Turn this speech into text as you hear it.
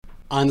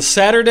On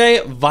Saturday,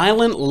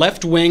 violent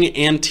left-wing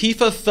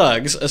Antifa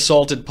thugs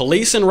assaulted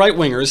police and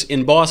right-wingers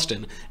in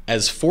Boston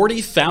as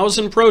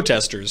 40,000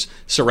 protesters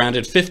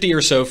surrounded 50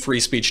 or so free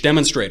speech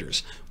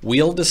demonstrators.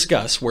 We'll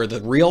discuss where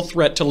the real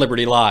threat to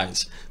liberty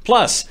lies.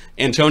 Plus,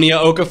 Antonia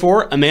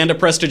Okafor, Amanda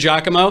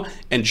Prestigiacomo,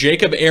 and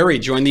Jacob Airy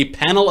join the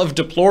panel of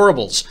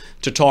deplorables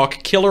to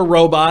talk killer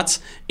robots,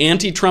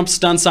 anti-Trump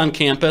stunts on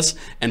campus,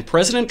 and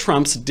President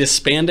Trump's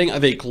disbanding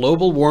of a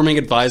global warming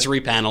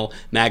advisory panel,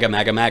 MAGA,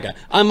 MAGA, MAGA.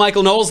 I'm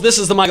Michael Knowles. This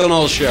is The Michael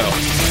Knowles Show.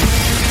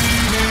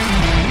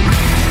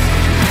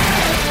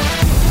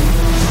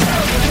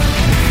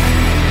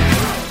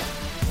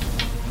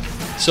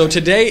 So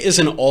today is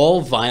an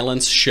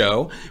all-violence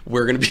show.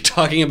 We're going to be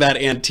talking about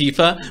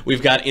Antifa.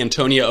 We've got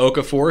Antonia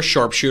Okafor,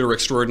 sharpshooter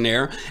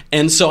extraordinaire.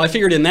 And so I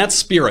figured in that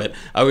spirit,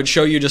 I would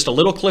show you just a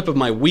little clip of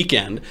my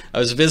weekend. I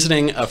was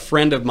visiting a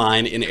friend of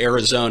mine in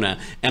Arizona,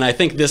 and I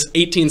think this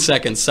 18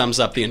 seconds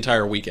sums up the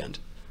entire weekend.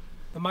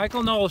 The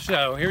Michael Knowles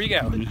Show. Here we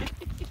go.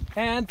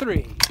 And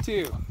 3,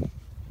 2.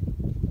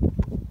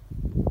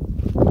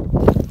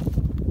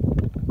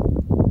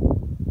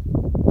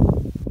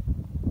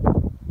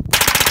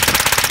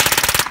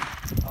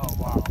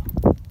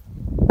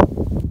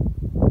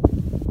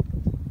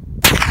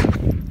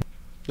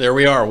 There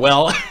we are.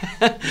 Well,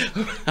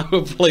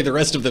 hopefully the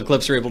rest of the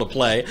clips are able to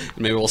play, and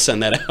maybe we'll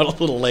send that out a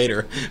little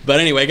later. But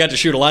anyway, I got to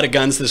shoot a lot of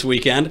guns this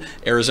weekend.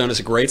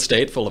 Arizona's a great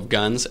state full of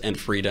guns and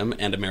freedom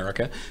and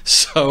America.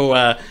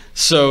 So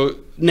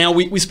now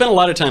we spent a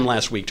lot of time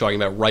last week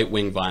talking about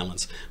right-wing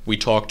violence. We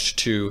talked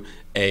to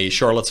a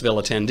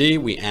Charlottesville attendee.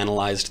 We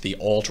analyzed the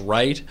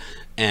alt-right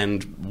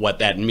and what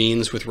that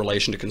means with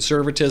relation to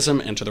conservatism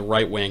and to the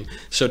right wing.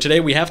 So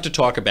today we have to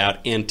talk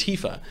about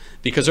Antifa,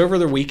 because over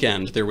the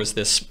weekend there was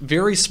this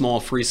very small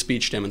free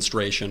speech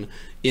demonstration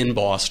in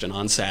Boston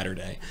on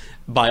Saturday.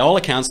 By all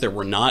accounts, there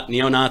were not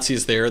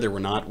neo-Nazis there were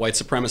not white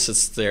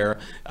supremacists there.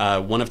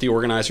 One of the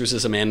organizers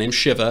is a man named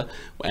Shiva,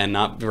 and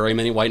not very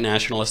many white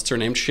nationalists are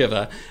named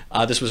Shiva.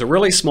 This was a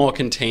really small,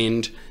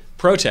 contained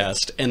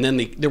protest, and then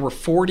there were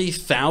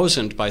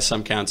 40,000, by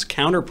some counts,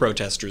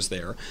 counter-protesters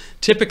there,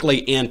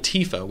 typically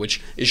Antifa,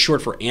 which is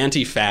short for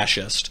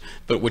anti-fascist,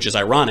 but which is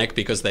ironic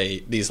because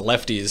these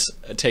lefties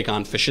take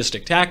on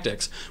fascistic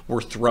tactics, were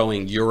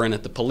throwing urine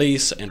at the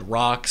police and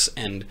rocks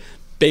and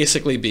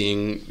basically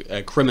being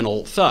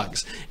criminal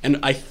thugs. And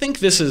I think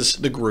this is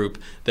the group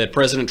that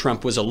President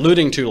Trump was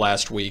alluding to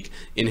last week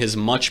in his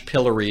much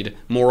pilloried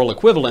moral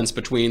equivalence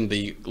between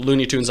the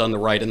Looney Tunes on the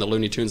right and the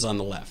Looney Tunes on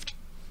the left.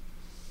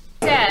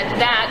 Said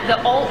that the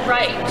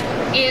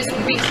alt-right is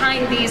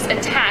behind these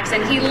attacks,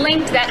 and he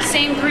linked that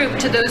same group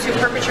to those who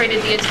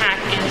perpetrated the attack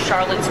in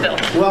Charlottesville.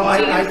 Well,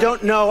 I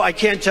don't know. I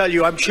can't tell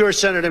you. I'm sure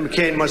Senator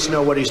McCain must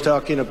know what he's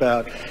talking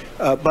about.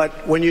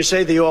 But when you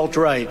say the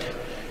alt-right,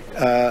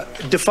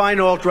 define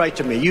alt-right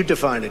to me. You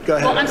define it. Go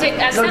ahead. Well, I'm saying,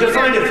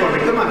 define it for me.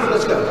 Come on,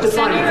 let's go.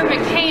 Senator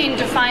McCain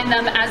defined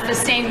them as the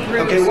same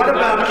group. Okay, what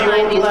about the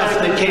alt-left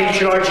that came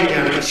charging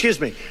at him?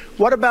 Excuse me.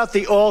 What about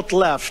the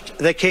alt-left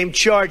that came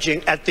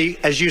charging at the,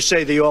 as you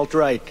say, the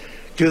alt-right?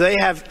 Do they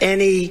have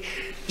any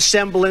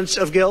semblance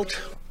of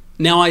guilt?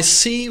 Now, I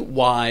see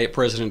why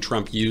President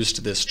Trump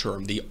used this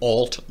term, the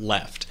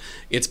alt-left.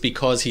 It's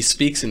because he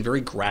speaks in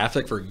very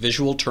graphic, very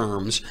visual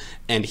terms,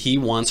 and he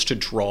wants to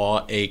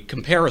draw a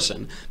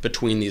comparison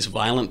between these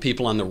violent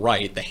people on the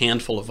right, the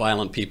handful of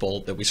violent people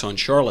that we saw in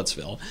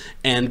Charlottesville,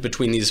 and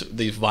between these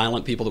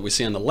violent people that we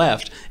see on the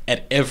left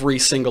at every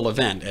single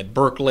event, at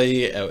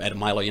Berkeley, at a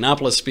Milo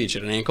Yiannopoulos speech,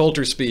 at an Ann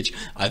Coulter speech.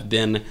 I've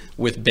been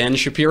with Ben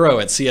Shapiro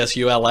at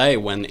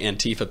CSULA when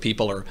Antifa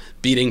people are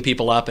beating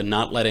people up and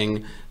not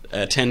letting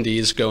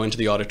attendees go into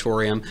the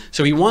auditorium.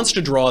 So he wants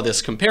to draw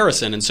this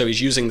comparison, and so he's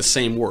using the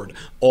same word,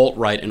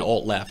 alt-right and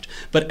alt-left.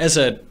 But as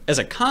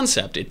a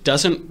concept, it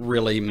doesn't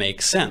really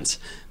make sense,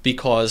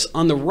 because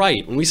on the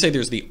right, when we say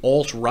there's the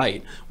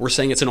alt-right, we're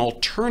saying it's an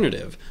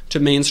alternative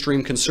to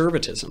mainstream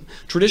conservatism.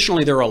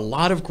 Traditionally, there are a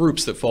lot of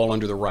groups that fall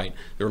under the right.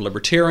 There are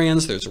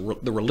libertarians, there's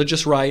the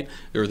religious right,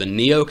 there are the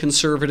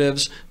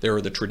neoconservatives, there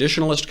are the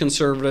traditionalist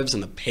conservatives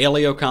and the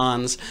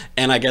paleocons,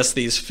 and I guess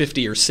these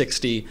 50 or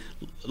 60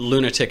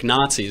 lunatic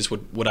Nazis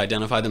would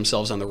identify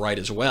themselves on the right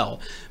as well.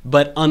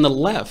 But on the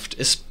left,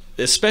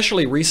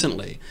 especially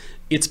recently,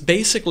 it's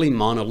basically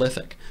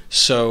monolithic.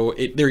 So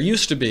there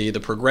used to be the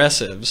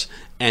progressives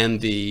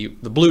and the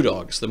blue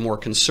dogs, the more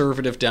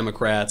conservative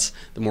Democrats,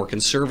 the more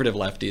conservative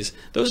lefties.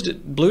 Those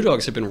blue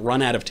dogs have been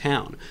run out of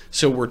town.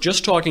 So we're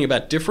just talking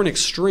about different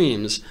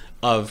extremes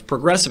of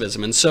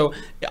progressivism. And so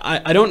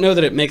I don't know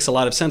that it makes a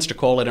lot of sense to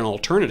call it an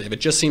alternative. It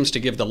just seems to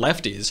give the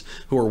lefties,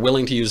 who are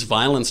willing to use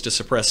violence to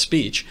suppress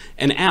speech,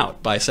 an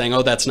out by saying,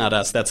 oh, that's not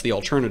us, that's the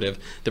alternative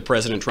that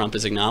President Trump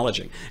is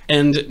acknowledging.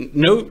 And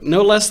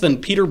no less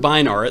than Peter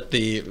Beinart,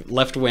 the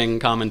left-wing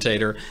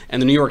commentator,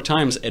 and the New York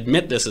Times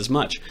admit this as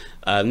much.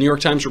 New York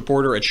Times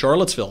reporter at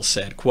Charlottesville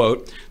said,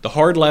 quote, "The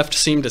hard left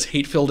seemed as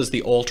hate-filled as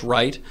the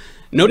alt-right."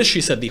 Notice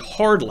she said the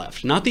hard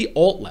left, not the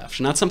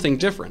alt-left, not something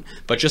different,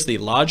 but just the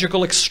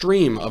logical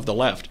extreme of the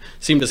left,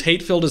 seemed as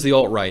hate-filled as the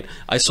alt-right.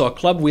 I saw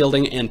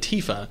club-wielding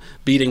Antifa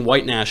beating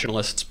white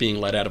nationalists being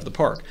let out of the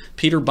park.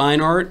 Peter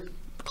Beinart,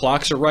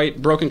 clocks are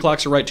right, broken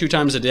clocks are right 2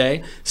 times a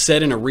day,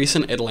 said in a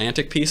recent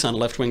Atlantic piece on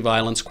left-wing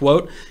violence,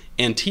 quote,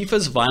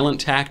 "Antifa's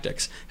violent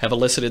tactics have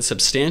elicited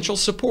substantial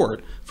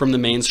support from the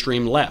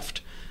mainstream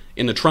left.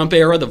 In the Trump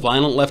era, the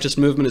violent leftist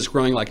movement is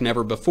growing like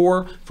never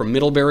before. From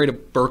Middlebury to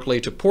Berkeley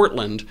to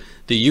Portland,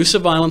 the use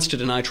of violence to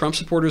deny Trump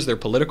supporters their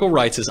political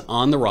rights is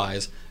on the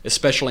rise,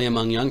 especially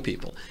among young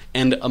people."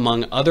 And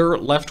among other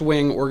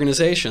left-wing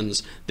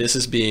organizations, this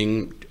is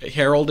being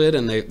heralded,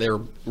 and they're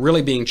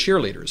really being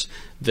cheerleaders.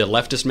 The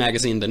leftist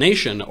magazine The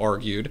Nation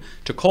argued,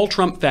 to call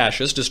Trump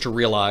fascist is to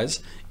realize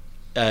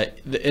that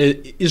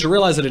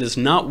it is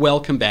not well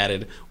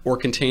combated or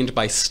contained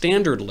by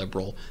standard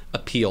liberal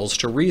appeals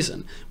to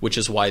reason, which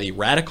is why the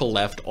radical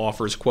left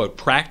offers, quote,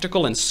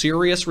 "practical and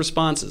serious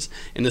responses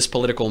in this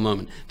political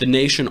moment." The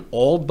Nation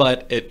all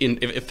but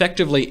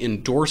effectively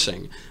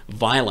endorsing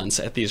violence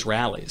at these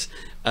rallies.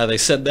 They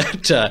said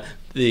that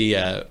the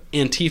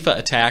Antifa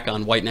attack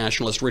on white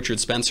nationalist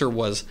Richard Spencer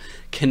was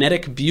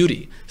kinetic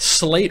beauty.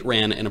 Slate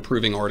ran an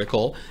approving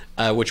article,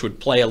 which would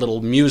play a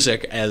little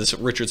music as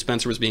Richard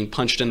Spencer was being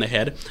punched in the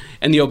head.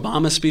 And the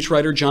Obama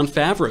speechwriter John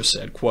Favreau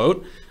said,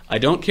 quote, "I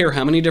don't care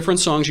how many different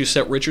songs you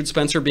set Richard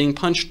Spencer being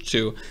punched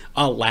to,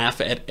 I'll laugh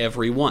at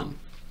every one."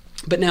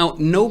 But now,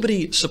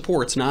 nobody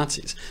supports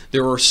Nazis.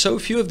 There are so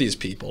few of these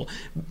people.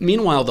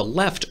 Meanwhile, the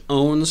left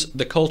owns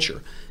the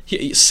culture.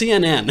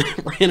 CNN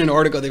ran an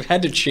article. They've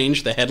had to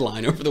change the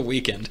headline over the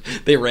weekend.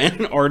 They ran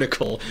an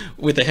article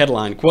with the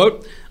headline,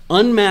 quote,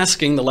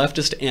 "Unmasking the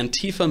leftist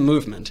Antifa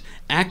movement,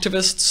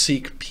 activists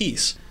seek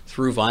peace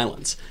through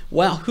violence."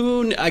 Well,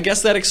 I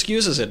guess that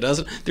excuses it,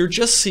 doesn't it? They're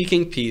just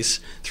seeking peace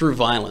through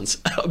violence.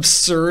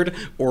 Absurd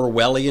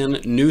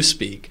Orwellian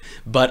newspeak.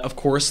 But of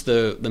course,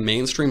 the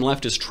mainstream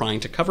left is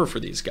trying to cover for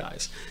these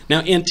guys.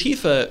 Now,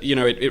 Antifa,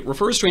 it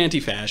refers to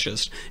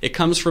anti-fascist. It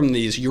comes from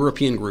these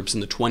European groups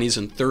in the 20s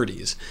and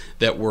 30s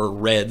that were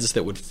Reds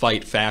that would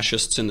fight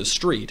fascists in the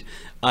street.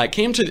 It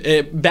came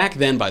to, back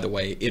then, by the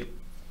way, it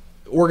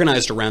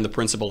organized around the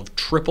principle of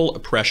triple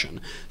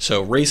oppression.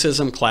 So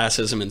racism,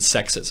 classism, and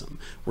sexism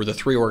were the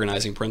 3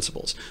 organizing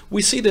principles.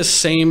 We see this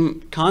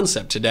same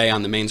concept today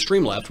on the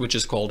mainstream left, which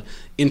is called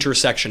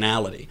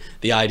intersectionality.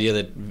 The idea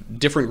that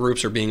different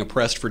groups are being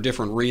oppressed for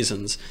different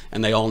reasons,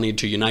 and they all need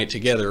to unite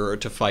together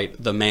to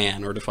fight the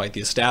man or to fight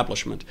the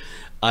establishment.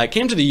 It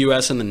came to the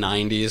U.S. in the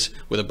 90s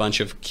with a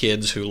bunch of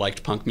kids who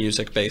liked punk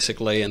music,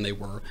 basically, and they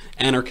were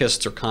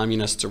anarchists or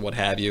communists or what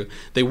have you.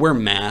 They wear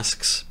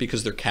masks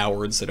because they're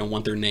cowards. They don't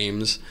want their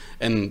names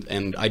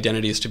and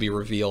identities to be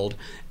revealed.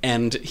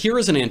 And here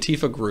is an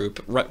Antifa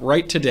group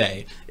right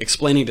today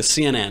explaining to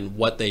CNN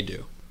what they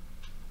do.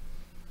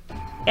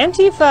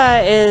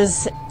 Antifa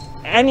is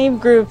any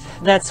group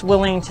that's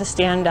willing to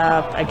stand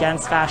up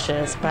against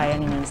fascists by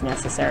any means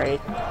necessary.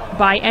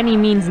 By any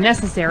means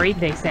necessary,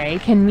 they say,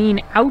 can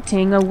mean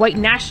outing a white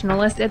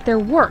nationalist at their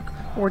work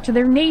or to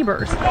their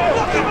neighbors.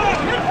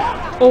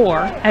 Or,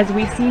 as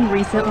we've seen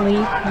recently,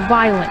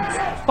 violence,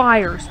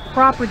 fires,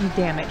 property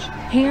damage,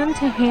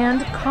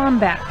 hand-to-hand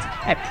combat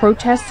at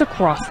protests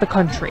across the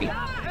country.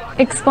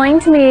 Explain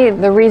to me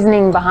the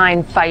reasoning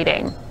behind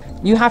fighting.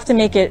 You have to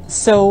make it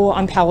so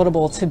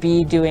unpalatable to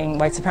be doing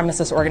white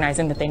supremacist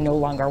organizing that they no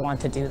longer want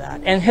to do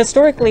that. And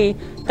historically,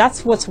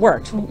 that's what's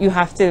worked. You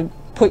have to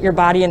put your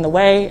body in the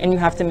way, and you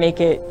have to make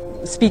it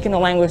speak in a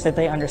language that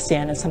they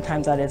understand, and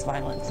sometimes that is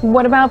violence.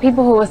 What about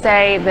people who will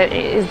say that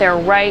it is their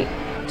right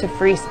to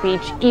free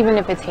speech, even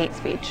if it's hate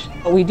speech?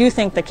 But we do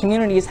think that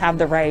communities have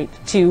the right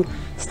to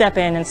step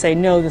in and say,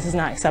 no, this is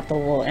not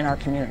acceptable in our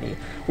community.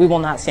 We will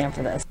not stand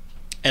for this.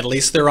 At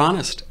least they're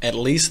honest. At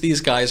least these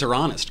guys are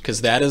honest,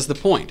 because that is the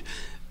point.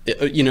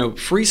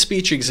 Free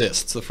speech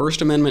exists. The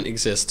First Amendment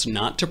exists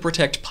not to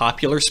protect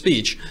popular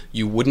speech.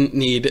 You wouldn't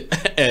need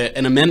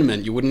an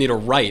amendment. You wouldn't need a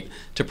right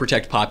to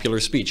protect popular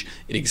speech.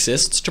 It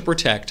exists to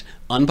protect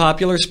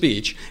unpopular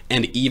speech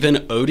and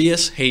even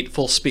odious,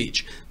 hateful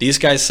speech. These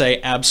guys say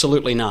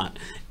absolutely not.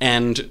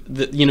 And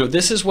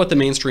this is what the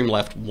mainstream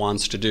left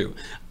wants to do.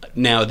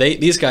 Now,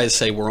 these guys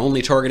say we're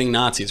only targeting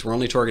Nazis, we're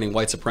only targeting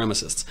white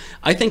supremacists.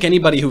 I think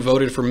anybody who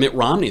voted for Mitt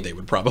Romney, they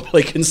would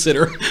probably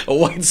consider a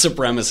white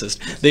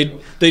supremacist.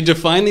 They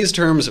define these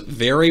terms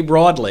very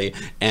broadly,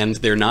 and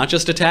they're not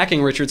just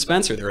attacking Richard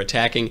Spencer. They're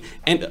attacking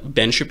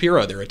Ben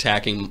Shapiro. They're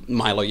attacking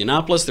Milo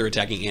Yiannopoulos. They're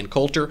attacking Ann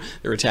Coulter.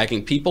 They're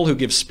attacking people who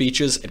give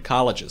speeches at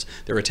colleges.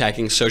 They're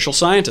attacking social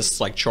scientists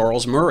like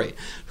Charles Murray,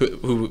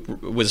 who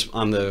was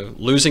on the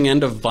losing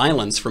end of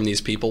violence from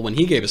these people when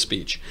he gave a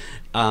speech.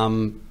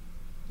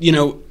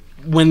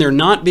 When they're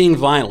not being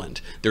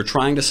violent, they're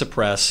trying to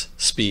suppress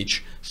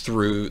speech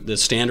through the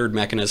standard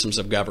mechanisms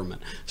of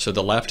government. So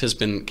the left has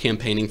been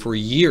campaigning for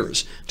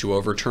years to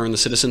overturn the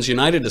Citizens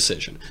United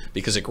decision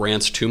because it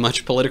grants too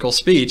much political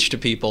speech to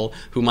people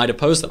who might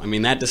oppose them. I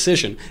mean, that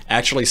decision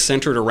actually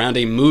centered around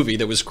a movie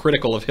that was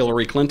critical of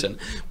Hillary Clinton.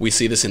 We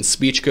see this in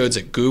speech codes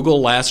at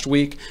Google last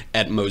week,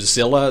 at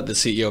Mozilla, the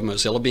CEO of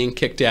Mozilla being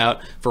kicked out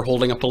for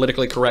holding a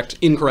politically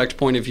incorrect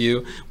point of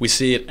view. We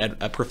see it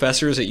at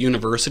professors at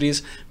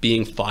universities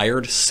being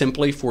fired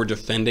simply for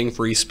defending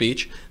free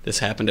speech. This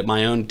happened at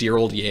my own dear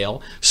old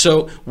Yale.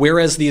 So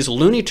whereas these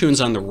Looney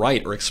Tunes on the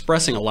right are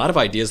expressing a lot of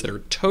ideas that are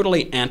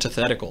totally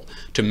antithetical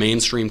to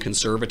mainstream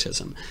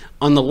conservatism,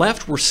 on the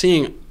left we're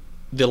seeing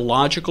the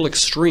logical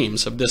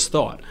extremes of this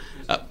thought.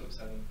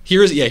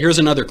 Here's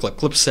another clip,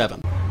 clip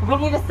 7. We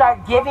need to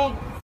start giving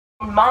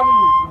money.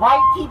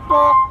 White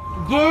people,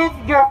 give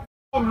your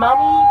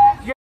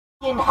money,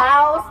 your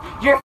house,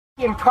 your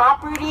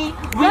property.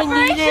 We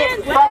need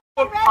it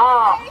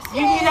all.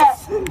 You need to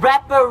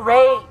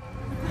reparate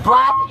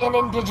Black and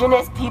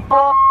Indigenous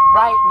people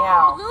right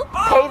now.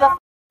 Pay the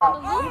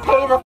up.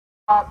 Pay the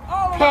up.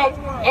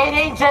 It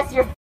ain't just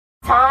your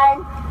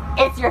time,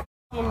 it's your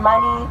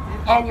money,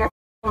 and your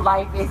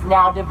life is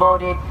now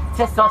devoted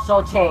to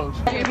social change.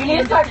 We need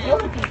to start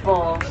killing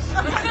people.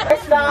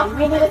 First off,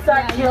 we need to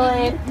start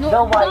killing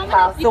the White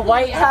House. The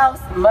White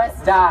House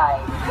must die.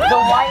 The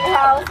White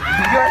House,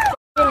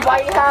 your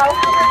White House,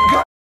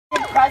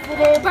 your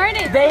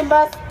president, they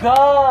must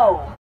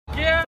go.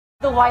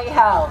 The White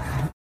House.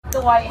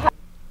 The White House.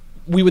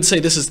 We would say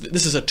this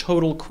is a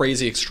total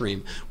crazy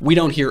extreme. We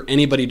don't hear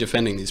anybody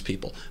defending these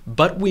people,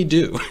 but we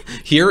do.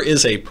 Here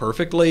is a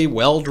perfectly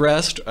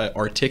well-dressed,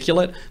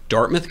 articulate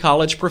Dartmouth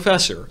College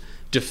professor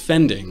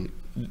defending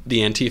the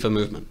Antifa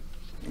movement.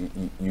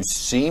 You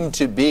seem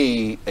to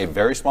be a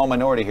very small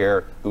minority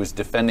here who is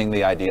defending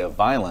the idea of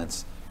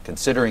violence,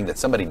 considering that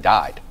somebody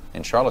died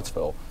in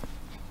Charlottesville.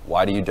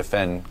 Why do you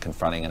defend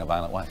confronting in a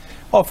violent way?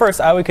 Well,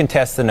 first, I would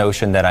contest the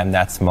notion that I'm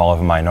that small of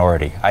a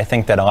minority. I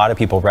think that a lot of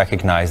people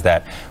recognize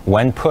that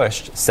when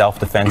pushed,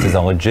 self-defense is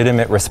a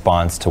legitimate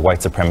response to white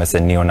supremacist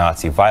and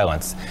neo-Nazi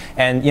violence.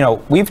 And, you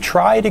know, we've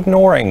tried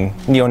ignoring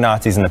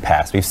neo-Nazis in the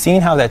past. We've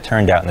seen how that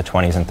turned out in the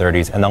 20s and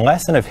 30s. And the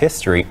lesson of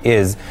history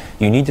is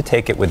you need to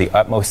take it with the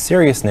utmost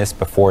seriousness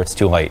before it's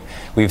too late.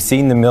 We've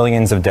seen the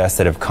millions of deaths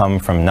that have come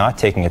from not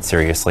taking it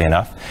seriously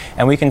enough.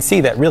 And we can see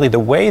that really the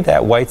way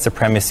that white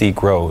supremacy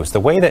grows, the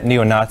way that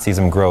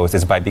neo-Nazism grows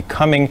is by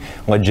becoming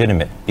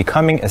legitimate,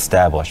 becoming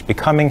established,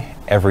 becoming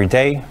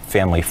everyday,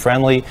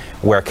 family-friendly,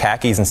 wear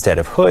khakis instead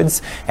of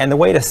hoods. And the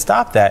way to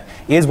stop that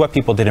is what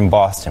people did in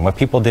Boston, what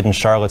people did in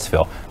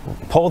Charlottesville.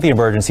 Pull the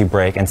emergency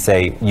brake and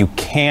say, you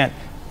can't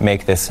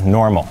make this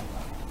normal.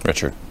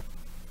 Richard.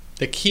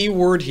 The key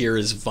word here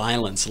is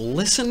violence.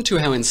 Listen to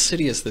how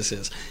insidious this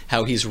is,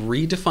 how he's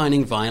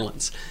redefining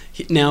violence.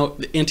 Now,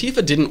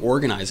 Antifa didn't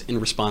organize in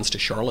response to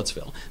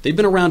Charlottesville. They've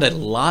been around a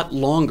lot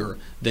longer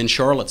than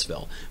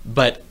Charlottesville,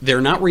 but they're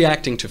not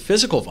reacting to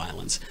physical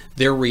violence.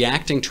 They're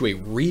reacting to a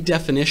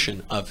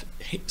redefinition of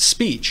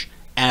speech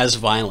as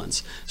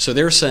violence. So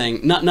they're saying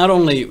not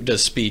only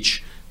does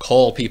speech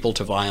call people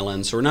to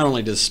violence, or not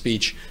only does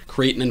speech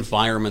create an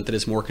environment that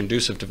is more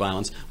conducive to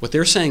violence, what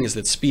they're saying is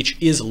that speech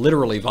is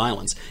literally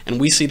violence.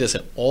 And we see this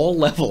at all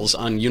levels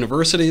on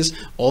universities,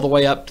 all the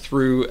way up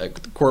through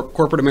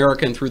corporate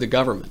America and through the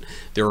government.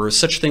 There are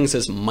such things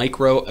as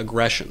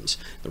microaggressions.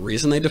 The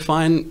reason they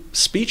define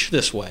speech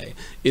this way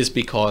is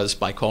because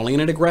by calling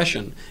it an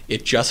aggression,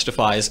 it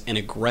justifies an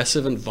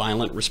aggressive and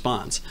violent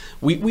response.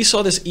 We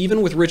saw this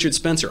even with Richard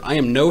Spencer. I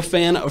am no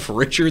fan of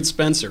Richard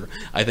Spencer.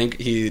 I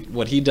think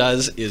what he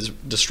does is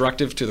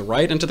destructive to the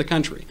right and to the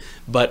country.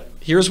 But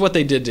here's what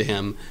they did to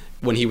him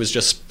when he was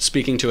just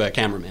speaking to a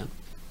cameraman.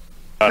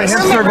 A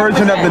hipster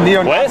version of the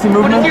neo-Nazi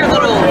movement?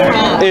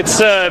 It's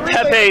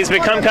Pepe's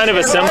become kind of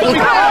a symbol.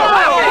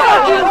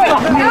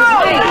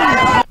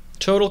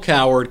 Total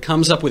coward,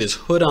 comes up with his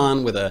hood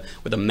on, with a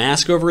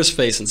mask over his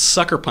face, and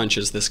sucker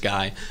punches this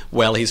guy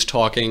while he's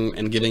talking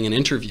and giving an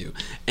interview.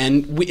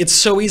 And it's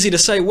so easy to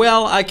say,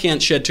 well, I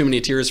can't shed too many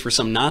tears for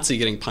some Nazi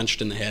getting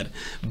punched in the head.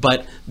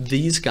 But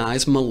these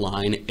guys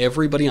malign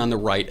everybody on the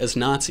right as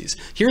Nazis.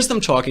 Here's them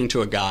talking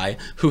to a guy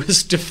who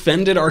has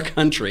defended our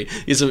country.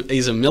 He's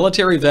a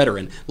military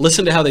veteran.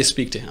 Listen to how they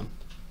speak to him.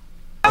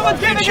 Back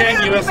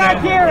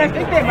here, I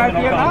think they might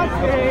be a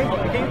Nazi.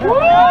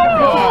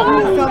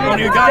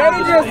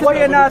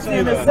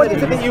 What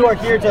is it that you are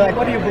here to, like,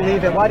 what do you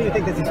believe in? Why do you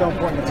think this is so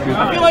important to you?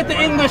 I feel like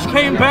the English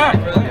came back.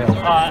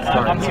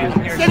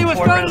 Said he was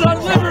founded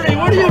on liberty.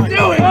 What are you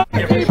doing?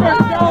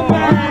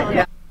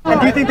 And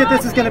do you think that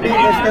this is going to be...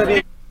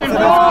 Nazi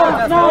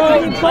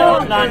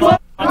scum!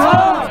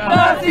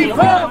 Nazi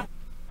scum!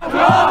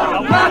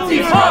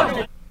 Nazi scum!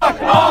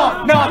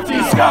 Nazi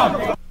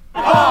scum!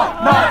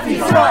 Nazi scum! Nazi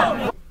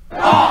scum!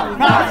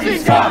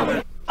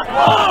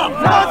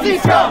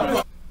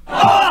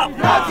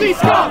 Nazi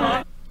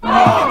scum!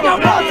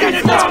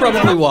 That's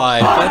probably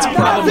why. That's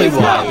probably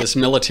why this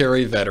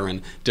military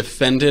veteran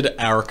defended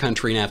our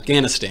country in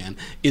Afghanistan,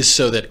 is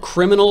so that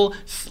criminal,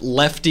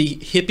 lefty,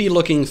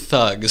 hippie-looking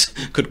thugs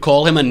could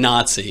call him a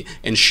Nazi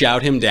and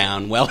shout him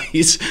down while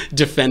he's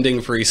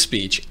defending free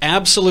speech.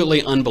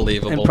 Absolutely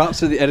unbelievable. And props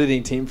to the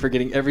editing team for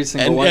getting every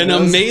single one of and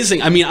those.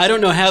 amazing. I mean, I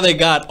don't know how they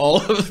got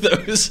all of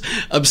those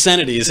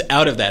obscenities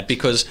out of that,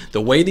 because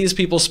the way these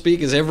people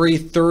speak is every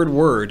third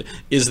word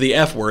is the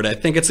F word. I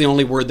think it's the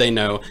only word they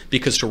know,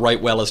 because to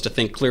write well is to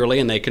think clearly,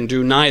 and they can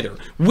do neither.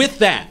 With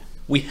that,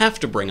 we have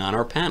to bring on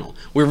our panel.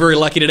 We're very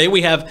lucky today.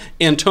 We have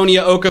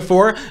Antonia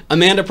Okafor,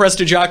 Amanda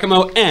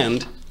Prestigiacomo,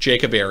 and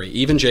Jacob Airy,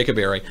 even Jacob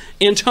Airy.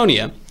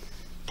 Antonia,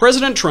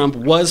 President Trump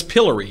was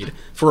pilloried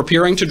for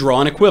appearing to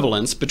draw an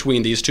equivalence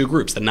between these two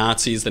groups, the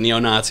Nazis, the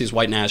neo-Nazis,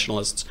 white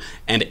nationalists,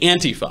 and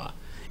Antifa.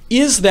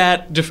 Is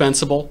that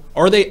defensible?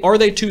 Are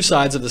they two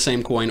sides of the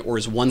same coin, or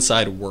is one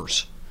side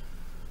worse?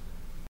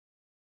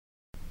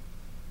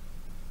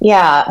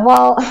 Yeah,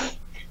 well,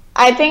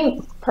 I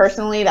think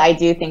personally, I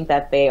do think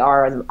that they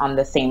are on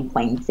the same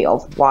playing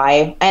field.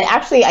 Why? And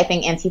actually, I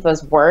think Antifa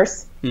is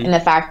worse in the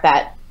fact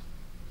that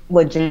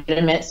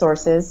legitimate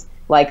sources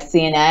like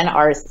CNN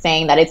are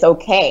saying that it's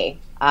okay,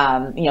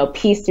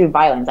 peace through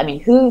violence. I mean,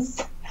 who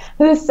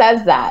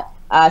says that?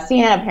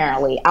 CNN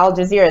apparently, Al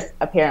Jazeera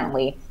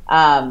apparently.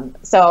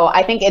 So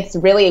I think it's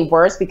really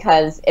worse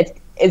because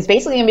it's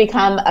basically going to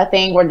become a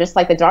thing where, just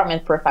like the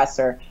Dartmouth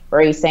professor, where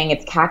he's saying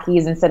it's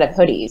khakis instead of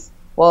hoodies.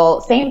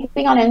 Well, same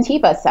thing on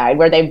Antifa's side,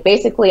 where they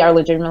basically are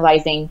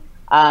legitimizing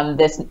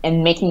this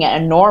and making it a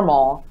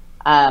normal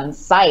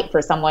site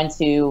for someone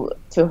to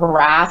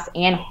harass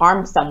and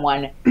harm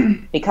someone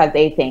because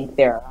they think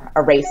they're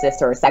a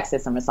racist or a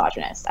sexist or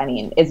misogynist. I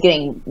mean, it's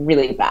getting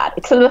really bad.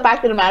 So the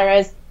fact of the matter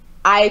is,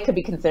 I could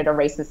be considered a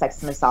racist,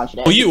 sexist,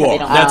 misogynist. Well, you are.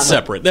 That's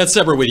separate. That's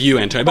separate with you,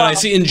 Antonia. But I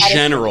see in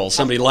general,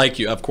 somebody like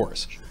you, of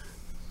course.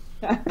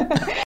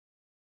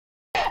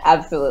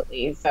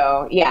 Absolutely.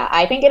 So, yeah,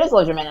 I think it is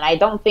legitimate. And I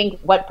don't think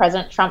what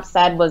President Trump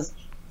said was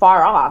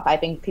far off. I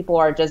think people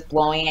are just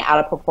blowing it out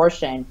of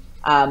proportion.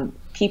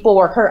 People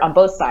were hurt on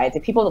both sides.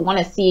 If people want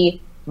to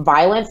see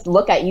violence,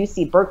 look at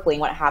UC Berkeley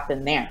and what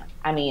happened there.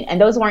 I mean,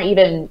 and those weren't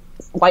even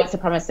white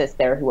supremacists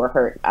there who were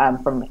hurt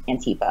from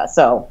Antifa.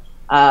 So,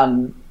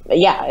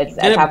 yeah, it's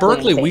and at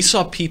Berkeley, insane. we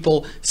saw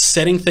people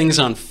setting things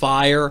on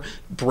fire,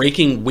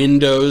 breaking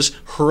windows,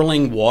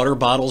 hurling water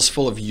bottles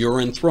full of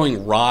urine,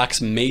 throwing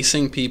rocks,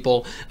 macing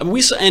people.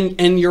 We saw,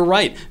 and you're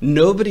right.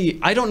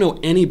 I don't know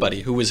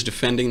anybody who was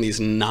defending these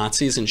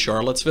Nazis in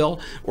Charlottesville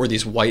or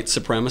these white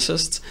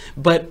supremacists.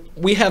 But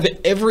we have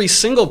every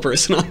single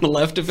person on the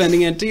left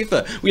defending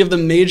Antifa. We have the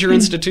major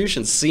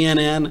institutions,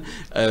 CNN,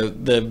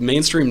 the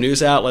mainstream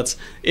news outlets.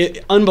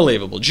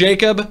 Unbelievable.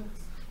 Jacob,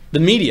 the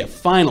media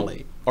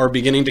finally are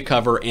beginning to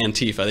cover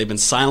Antifa. They've been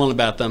silent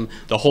about them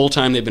the whole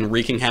time they've been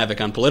wreaking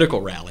havoc on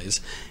political rallies.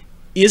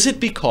 Is it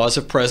because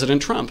of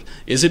President Trump?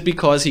 Is it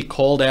because he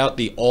called out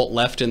the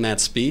alt-left in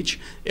that speech?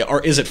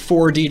 Or is it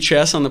 4D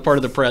chess on the part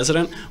of the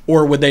president?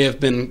 Or would they have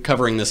been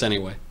covering this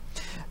anyway?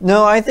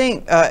 No, I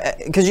think,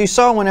 because you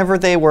saw whenever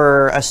they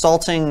were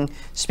assaulting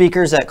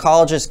speakers at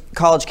college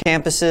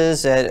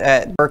campuses,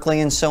 at Berkeley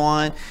and so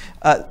on,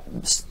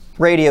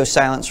 radio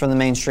silence from the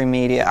mainstream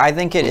media. I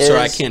think it is...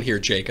 Sorry, I can't hear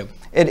Jacob.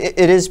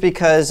 It is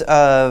because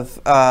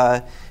of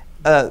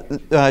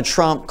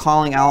Trump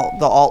calling out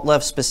the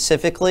alt-left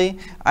specifically.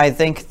 I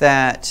think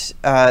that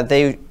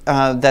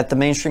that the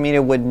mainstream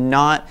media would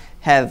not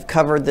have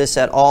covered this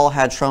at all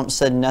had Trump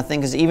said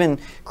nothing. Because even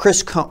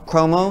Chris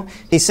Cuomo,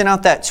 he sent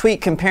out that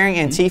tweet comparing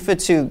Antifa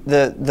to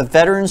the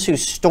veterans who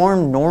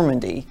stormed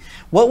Normandy.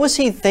 What was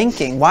he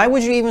thinking? Why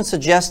would you even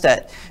suggest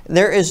that?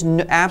 There is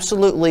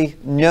absolutely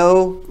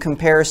no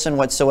comparison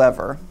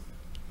whatsoever.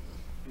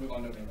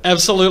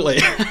 Absolutely.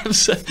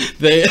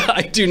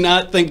 I do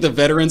not think the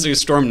veterans who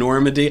stormed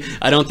Normandy,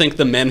 I don't think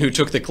the men who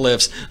took the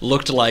cliffs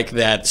looked like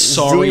that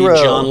sorry Zero.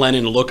 John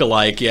Lennon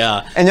lookalike,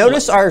 yeah. And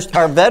notice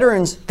our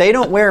veterans, they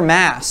don't wear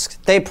masks.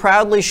 They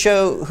proudly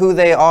show who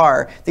they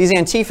are. These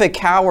Antifa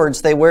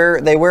cowards, they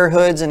wear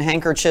hoods and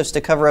handkerchiefs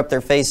to cover up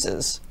their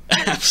faces.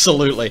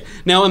 Absolutely.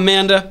 Now,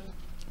 Amanda,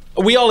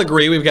 we all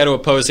agree we've got to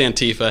oppose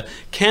Antifa.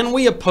 Can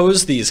we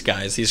oppose these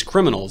guys, these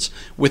criminals,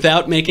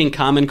 without making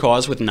common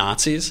cause with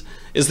Nazis?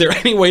 Is there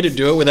any way to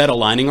do it without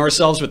aligning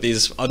ourselves with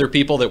these other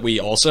people that we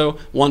also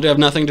want to have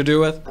nothing to do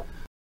with?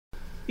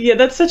 Yeah,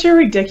 that's such a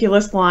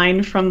ridiculous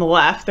line from the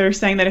left. They're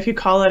saying that if you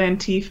call it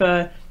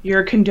Antifa,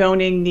 you're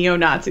condoning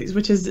neo-Nazis,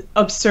 which is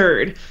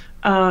absurd.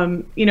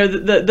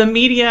 The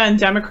media and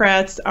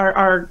Democrats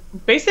are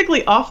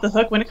basically off the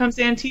hook when it comes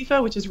to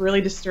Antifa, which is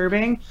really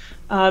disturbing.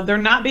 They're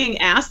not being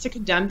asked to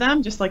condemn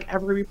them, just like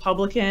every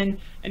Republican,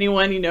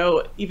 anyone,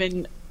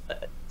 even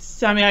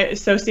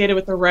semi-associated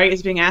with the right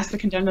is being asked to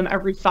condemn them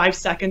every 5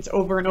 seconds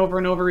over and over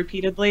and over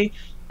repeatedly.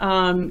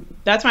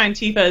 That's why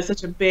Antifa is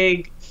such a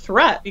big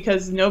threat,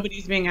 because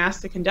nobody's being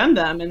asked to condemn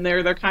them, and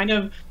they're kind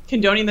of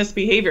condoning this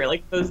behavior,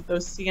 like those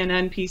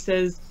CNN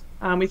pieces.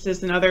 We see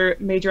this in other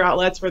major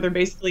outlets where they're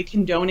basically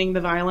condoning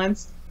the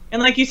violence.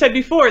 And like you said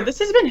before, this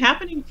has been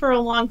happening for a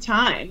long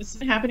time. This has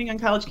been happening on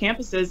college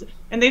campuses,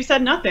 and they've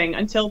said nothing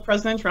until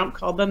President Trump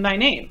called them by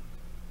name.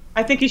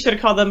 I think he should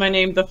have called them by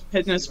name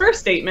in his first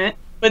statement,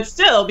 but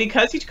still,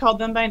 because he called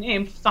them by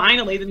name,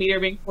 finally the media are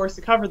being forced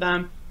to cover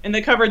them, and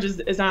the coverage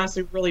is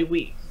honestly really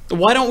weak.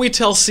 Why don't we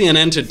tell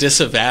CNN to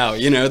disavow?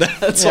 You know,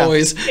 that's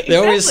always, they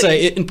always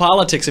say in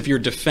politics, if you're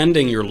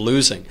defending, you're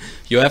losing.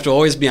 You have to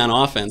always be on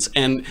offense.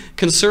 And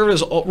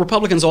conservatives,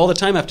 Republicans all the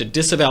time have to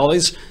disavow all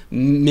these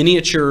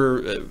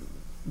miniature,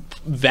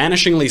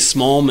 vanishingly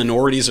small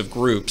minorities of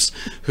groups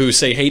who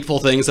say hateful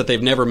things that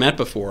they've never met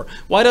before.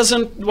 Why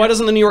doesn't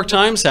the New York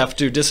Times have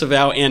to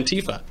disavow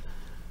Antifa?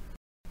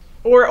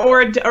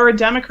 Or a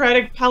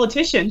Democratic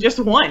politician, just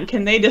one.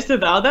 Can they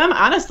disavow them?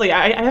 Honestly,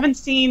 I haven't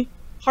seen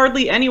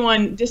hardly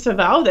anyone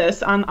disavow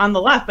this on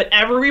the left, but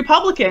every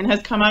Republican has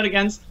come out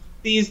against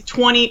these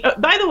 20.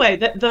 By the way,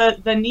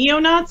 the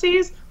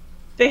neo-Nazis,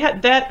 they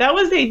had that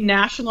was a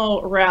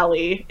national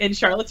rally in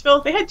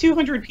Charlottesville. They had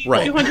 200 people,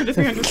 right. 200 to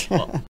 300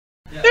 people.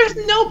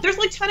 There's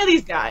like 10 of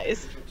these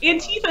guys.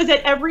 Antifa is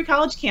at every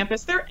college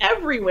campus. They're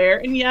everywhere,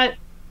 and yet,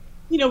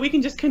 you know, we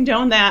can just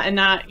condone that and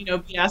not, you know,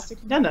 be asked to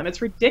condemn them.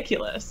 It's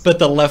ridiculous. But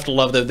the left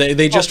love that.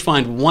 They just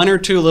find one or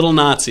two little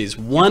Nazis,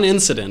 one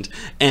incident,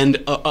 and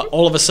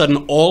all of a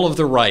sudden all of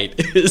the right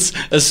is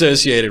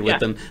associated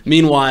with them.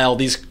 Meanwhile,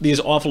 these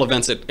awful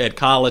events at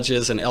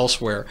colleges and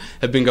elsewhere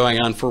have been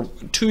going on for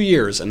 2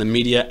 years, and the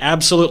media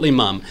absolutely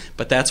mum.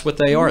 But that's what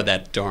they are,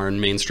 that darn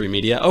mainstream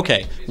media.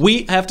 Okay,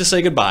 we have to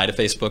say goodbye to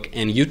Facebook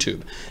and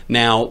YouTube.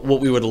 Now,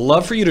 what we would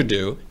love for you to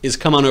do is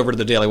come on over to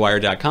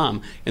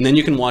thedailywire.com, and then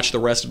you can watch the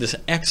rest of this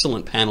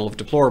excellent panel of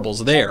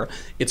deplorables there.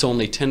 It's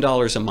only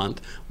 $10 a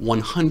month,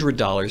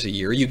 $100 a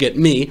year. You get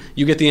me,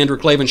 you get the Andrew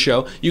Klavan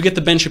Show, you get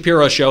the Ben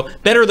Shapiro Show.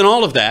 Better than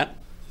all of that,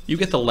 you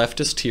get the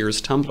Leftist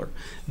Tears Tumbler.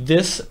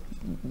 This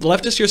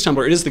Leftist Tears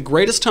Tumbler, it is the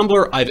greatest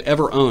tumbler I've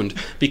ever owned,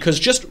 because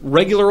just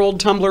regular old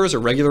tumblers or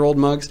regular old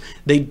mugs,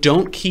 they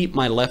don't keep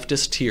my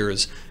leftist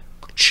tears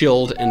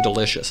chilled and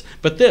delicious.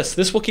 But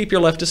this will keep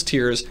your leftist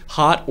tears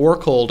hot or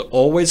cold,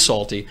 always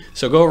salty.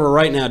 So go over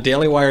right now,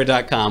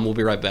 dailywire.com. We'll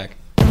be right back.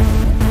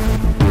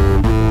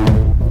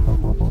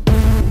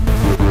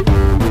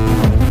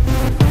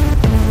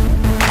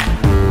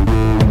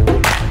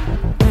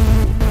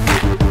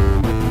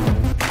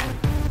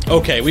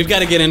 Okay, we've got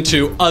to get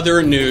into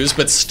other news,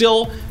 but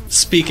still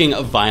speaking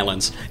of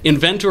violence.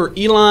 Inventor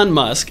Elon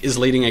Musk is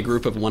leading a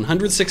group of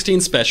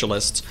 116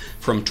 specialists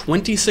from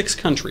 26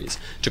 countries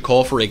to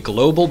call for a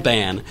global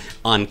ban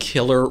on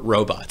killer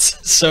robots.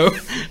 So,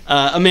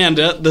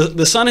 Amanda,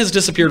 the sun has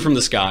disappeared from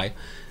the sky.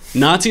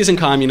 Nazis and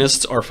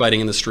communists are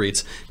fighting in the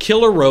streets.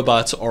 Killer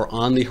robots are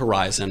on the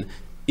horizon.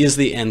 Is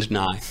the end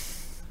nigh?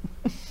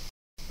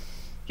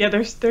 Yeah,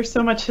 there's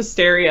so much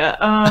hysteria.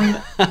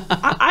 I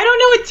don't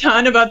know a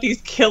ton about these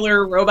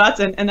killer robots,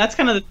 and that's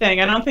kind of the thing.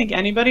 I don't think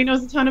anybody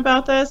knows a ton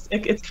about this.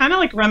 It's kind of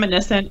like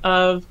reminiscent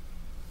of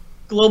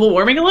global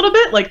warming a little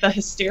bit, like the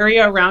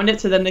hysteria around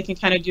it, so then they can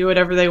kind of do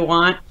whatever they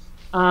want.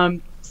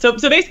 So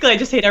basically, I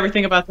just hate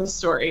everything about this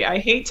story. I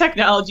hate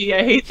technology.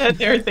 I hate that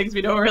there are things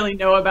we don't really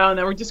know about, and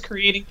that we're just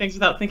creating things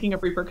without thinking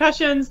of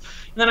repercussions.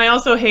 And then I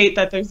also hate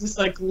that there's this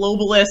like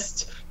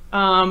globalist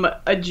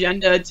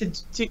agenda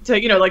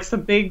to you know, like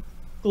some big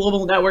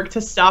global network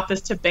to stop this,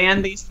 to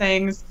ban these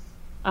things.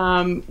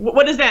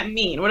 What does that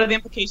mean? What are the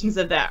implications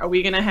of that? Are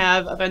we going to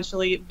have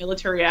eventually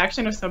military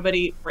action if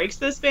somebody breaks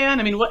this ban?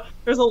 I mean,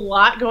 there's a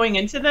lot going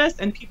into this,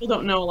 and people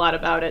don't know a lot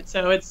about it.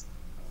 So it's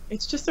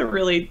just a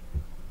really,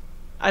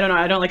 I don't know.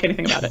 I don't like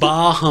anything about it.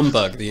 Bah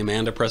humbug, the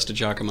Amanda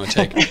Prestigiacomo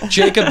take.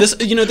 Jacob,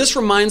 this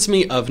reminds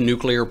me of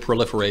nuclear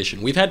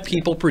proliferation. We've had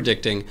people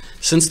predicting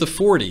since the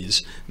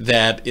 40s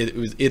that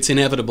it's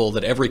inevitable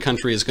that every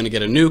country is going to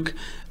get a nuke.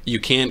 You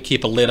can't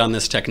keep a lid on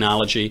this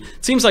technology.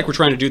 It seems like we're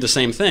trying to do the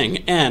same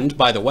thing. And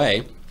by the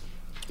way,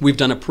 we've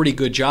done a pretty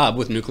good job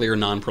with nuclear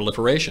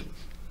non-proliferation,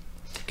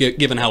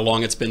 given how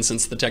long it's been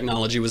since the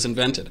technology was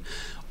invented.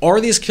 Are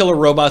these killer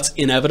robots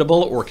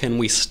inevitable, or can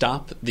we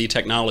stop the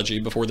technology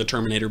before the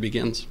Terminator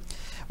begins?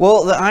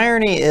 Well, the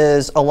irony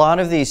is a lot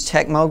of these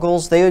tech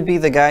moguls, they would be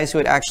the guys who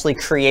would actually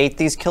create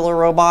these killer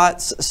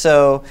robots.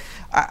 So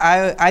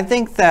I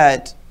think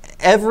that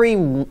every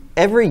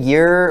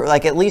year,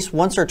 like at least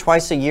once or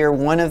twice a year,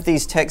 one of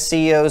these tech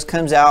CEOs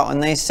comes out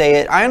and they say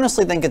it. I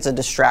honestly think it's a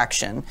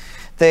distraction.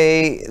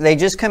 They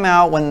just come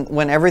out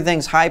when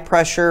everything's high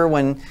pressure,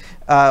 when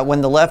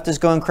the left is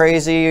going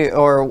crazy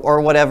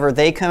or whatever.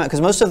 They come out,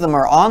 because most of them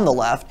are on the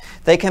left.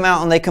 They come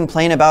out and they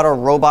complain about a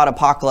robot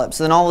apocalypse.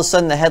 Then all of a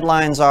sudden the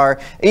headlines are,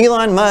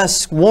 Elon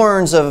Musk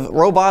warns of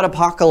robot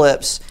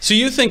apocalypse. So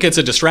you think it's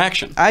a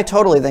distraction? I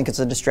totally think it's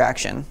a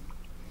distraction.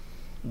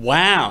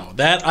 Wow,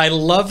 I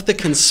love the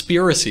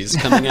conspiracies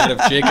coming out of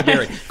Jacob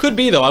Berry. Could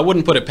be, though. I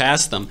wouldn't put it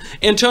past them.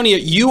 Antonia,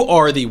 you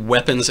are the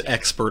weapons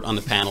expert on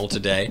the panel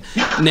today.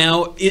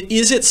 Now,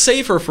 is it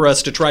safer for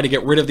us to try to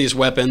get rid of these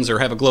weapons or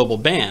have a global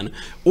ban?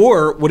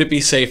 Or would it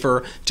be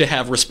safer to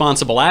have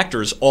responsible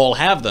actors all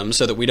have them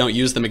so that we don't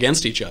use them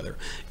against each other?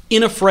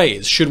 In a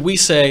phrase, should we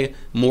say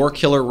more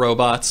killer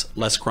robots,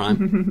 less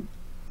crime?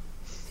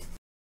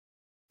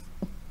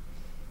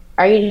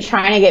 Are you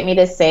trying to get me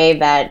to say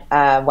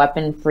that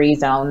weapon-free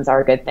zones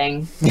are a good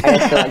thing? I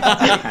just feel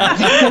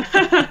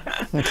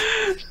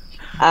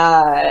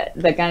like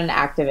the gun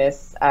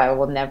activists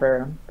will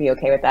never be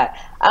okay with that.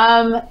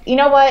 You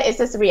know what? It's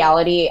just the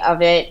reality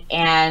of it.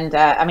 And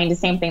I mean, the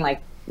same thing,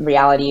 like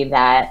reality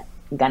that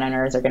gun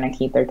owners are going to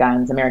keep their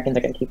guns. Americans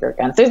are going to keep their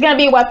guns. There's going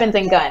to be weapons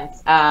and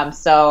guns.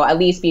 So at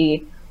least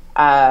be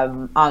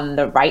on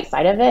the right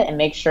side of it and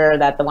make sure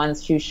that the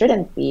ones who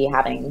shouldn't be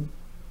having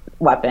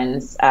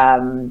weapons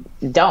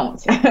don't.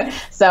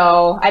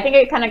 So I think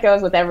it kind of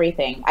goes with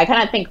everything. I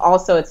kind of think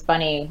also it's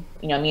funny,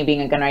 you know, me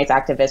being a gun rights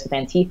activist with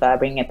Antifa,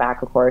 bringing it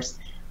back, of course,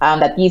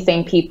 that these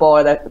same people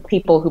are the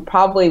people who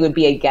probably would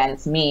be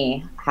against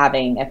me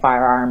having a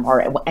firearm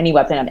or any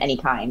weapon of any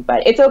kind,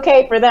 but it's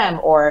okay for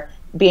them, or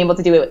being able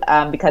to do it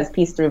because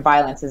peace through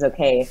violence is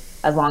okay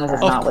as long as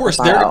it's not. Of course,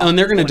 with a file.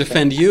 they're going to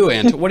defend you,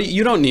 and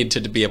you don't need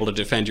to be able to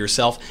defend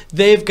yourself.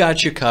 They've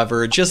got you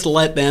covered. Just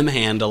let them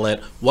handle it.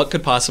 What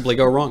could possibly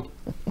go wrong?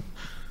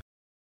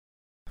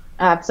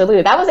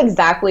 Absolutely, that was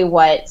exactly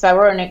what. So I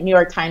wrote a New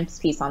York Times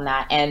piece on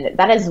that, and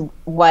that is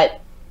what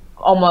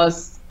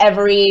almost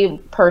every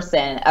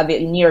person of the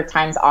New York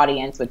Times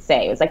audience would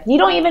say. It was like, you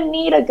don't even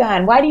need a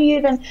gun. Why do you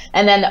even?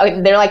 And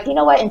then they're like, you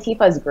know what?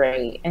 Antifa is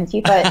great.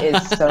 Antifa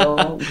is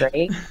so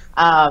great.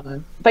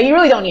 But you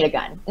really don't need a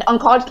gun. On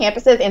college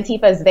campuses,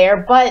 Antifa is there,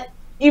 but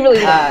you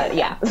really,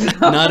 yeah.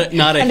 Not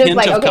a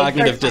hint of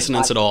cognitive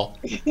dissonance at all.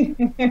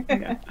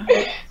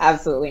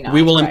 Absolutely not.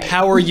 We will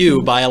empower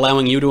you by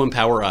allowing you to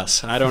empower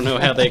us. I don't know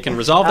how they can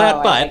resolve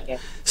that, but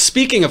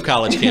speaking of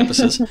college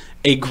campuses,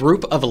 a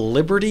group of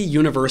Liberty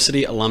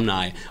University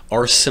alumni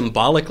are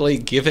symbolically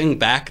giving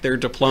back their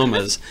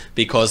diplomas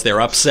because they're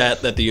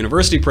upset that the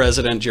university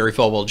president, Jerry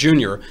Falwell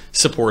Jr.,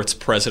 supports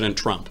President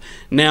Trump.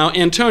 Now,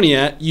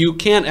 Antonia, you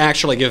can't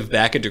actually give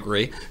back a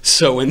degree,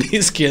 so when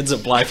these kids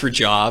apply for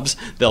jobs,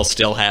 they'll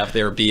still have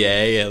their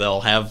BA,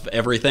 they'll have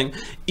everything.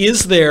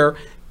 Is there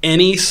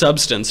any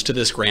substance to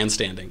this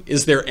grandstanding?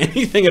 Is there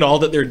anything at all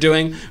that they're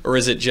doing, or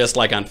is it just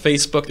like on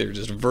Facebook, they're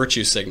just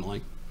virtue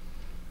signaling?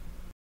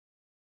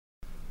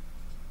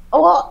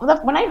 Well,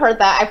 when I heard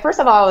that, first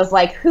of all, I was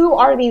like, who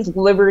are these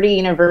Liberty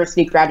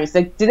University graduates?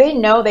 Like, do they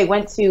know they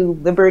went to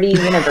Liberty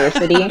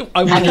University?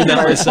 I mean,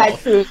 Ted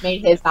Cruz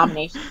made his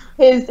nomination.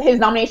 His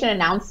nomination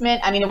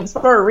announcement, I mean, it was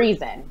for a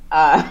reason.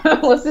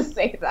 Let's just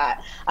say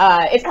that.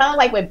 It's kind of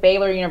like with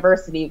Baylor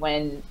University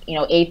when, you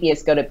know,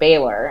 atheists go to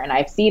Baylor, and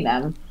I see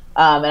them.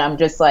 And I'm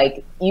just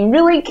like, you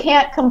really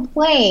can't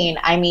complain.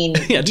 I mean,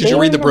 yeah, did you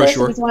read the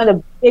brochure? It's one of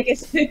the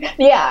biggest.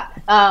 Yeah.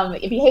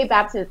 If you hate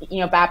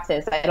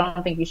Baptists, I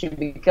don't think you should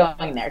be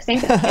going there. Same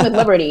thing with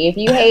Liberty. If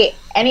you hate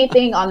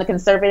anything on the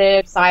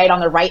conservative side, on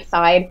the right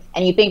side,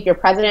 and you think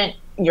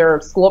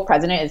your school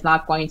president is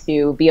not going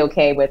to be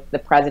okay with the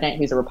president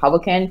who's a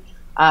Republican.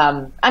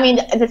 I mean,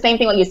 the same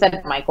thing what you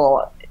said,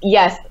 Michael.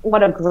 Yes,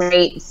 what a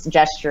great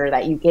gesture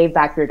that you gave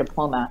back your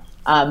diploma.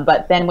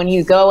 But then when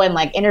you go and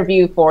like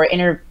interview for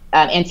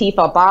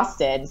Antifa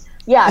Boston,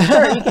 yeah,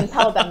 sure, you can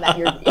tell them that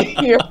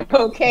you're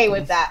okay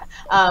with that.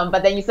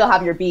 But then you still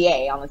have your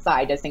BA on the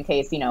side just in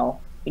case, you know,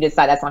 you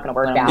decide that's not going to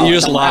work out. You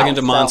just log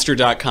into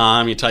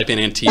monster.com, you type in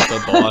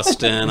Antifa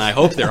Boston. I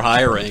hope they're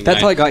hiring. That's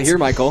how I got here,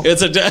 Michael.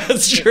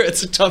 It's true.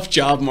 It's a tough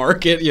job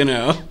market, you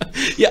know.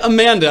 Yeah,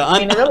 Amanda, I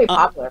mean, they're really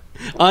popular.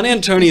 On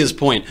Antonia's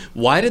point,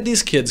 why did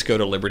these kids go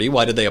to Liberty?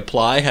 Why did they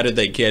apply? How did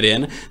they get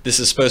in? This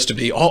is supposed to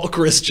be all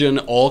Christian,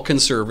 all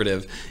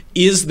conservative.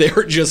 Is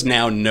there just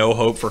now no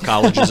hope for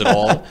colleges at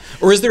all?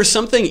 Or is there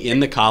something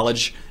in the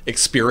college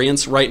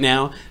experience right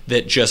now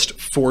that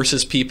just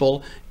forces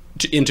people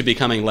into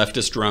becoming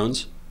leftist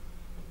drones?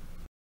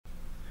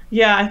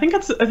 Yeah, I think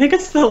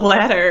it's the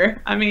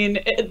latter. I mean,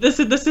 this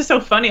is so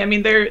funny. I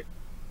mean,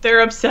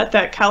 they're upset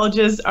that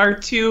colleges are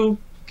too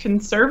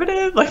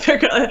conservative. Like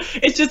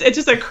it's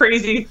just a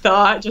crazy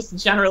thought, just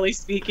generally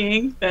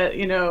speaking, that,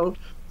 you know,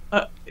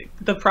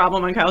 the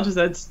problem on colleges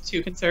that's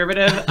too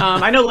conservative.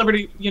 I know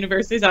Liberty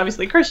University is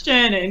obviously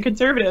Christian and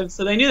conservative,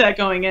 so they knew that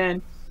going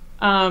in.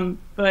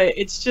 But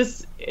it's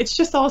just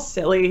all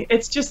silly.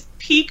 It's just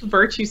peak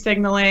virtue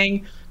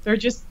signaling.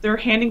 They're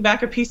handing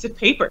back a piece of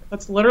paper.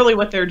 That's literally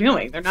what they're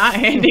doing. They're not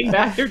handing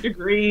back their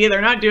degree.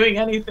 They're not doing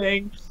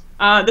anything.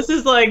 This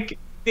is like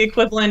the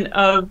equivalent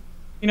of,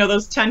 you know,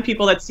 those 10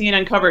 people that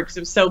CNN covered because it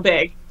was so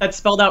big that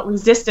spelled out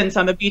resistance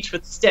on the beach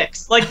with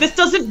sticks. Like, this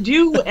doesn't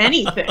do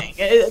anything.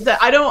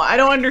 I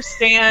don't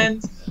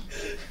understand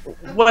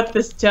what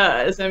this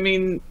does. I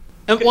mean,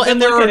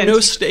 and there are no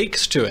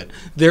stakes to it.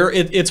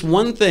 It's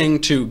one thing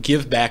to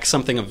give back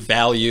something of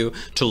value,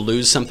 to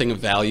lose something of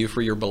value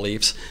for your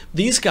beliefs.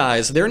 These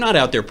guys, they're not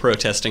out there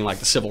protesting like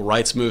the civil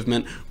rights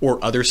movement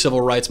or other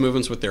civil rights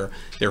movements with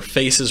their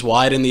faces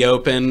wide in the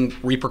open,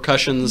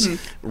 repercussions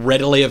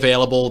readily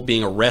available,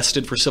 being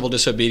arrested for civil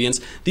disobedience.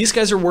 These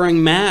guys are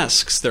wearing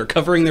masks. They're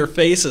covering their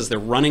faces. They're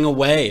running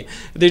away.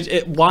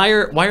 Why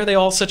are they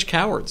all such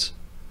cowards?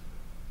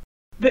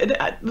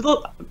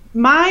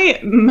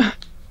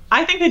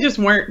 I think they just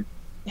weren't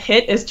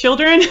hit as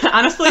children.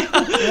 Honestly, they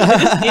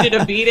just needed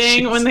a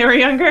beating when they were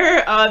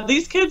younger.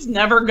 These kids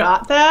never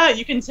got that.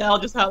 You can tell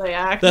just how they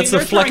act. That's the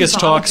Fleckus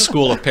Talk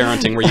school of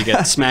parenting, where you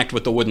get smacked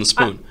with the wooden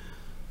spoon.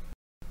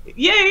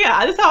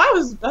 Yeah. That's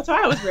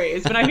how I was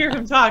raised. When I hear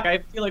him talk, I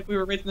feel like we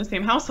were raised in the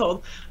same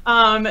household.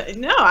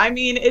 No, I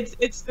mean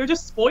they're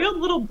just spoiled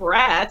little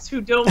brats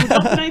who don't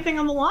put anything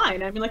on the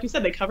line. I mean, like you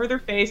said, they cover their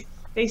face.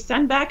 They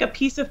send back a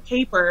piece of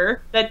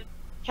paper that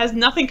has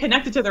nothing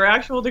connected to their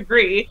actual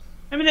degree.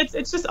 I mean,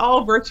 it's just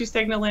all virtue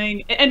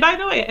signaling. And by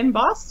the way, in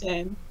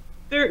Boston,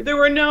 there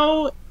were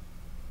no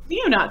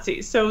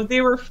neo-Nazis, so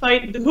they were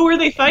fighting. Who were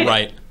they fighting?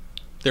 Right.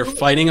 They're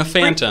fighting a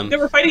phantom. They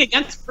were fighting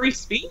against free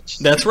speech.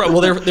 That's right.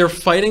 Well, they're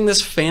fighting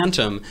this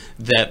phantom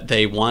that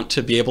they want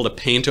to be able to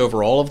paint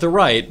over all of the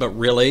right, but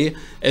really,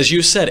 as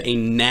you said, a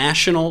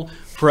national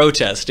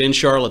protest in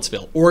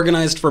Charlottesville,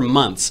 organized for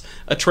months,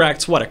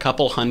 attracts what, a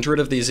couple hundred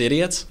of these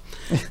idiots?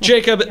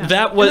 Jacob,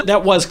 that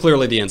was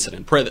clearly the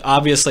incident.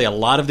 Obviously, a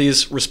lot of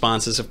these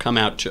responses have come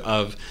out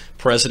of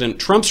President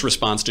Trump's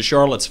response to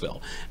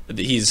Charlottesville.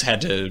 He's had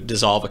to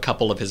dissolve a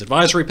couple of his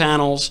advisory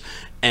panels.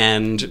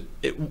 And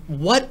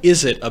what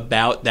is it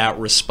about that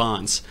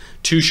response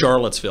to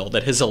Charlottesville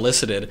that has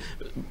elicited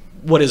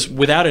what is,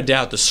 without a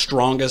doubt, the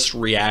strongest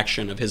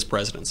reaction of his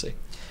presidency?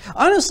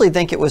 I honestly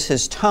think it was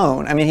his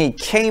tone. I mean, he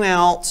came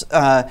out,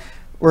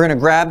 we're going to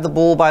grab the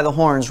bull by the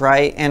horns,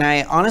 right? And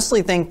I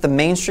honestly think the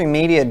mainstream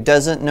media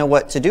doesn't know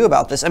what to do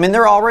about this. I mean,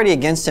 they're already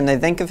against him. They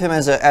think of him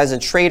as a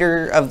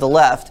traitor of the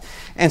left.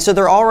 And so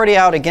they're already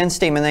out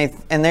against him,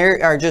 and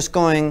they are just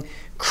going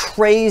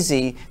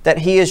crazy that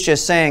he is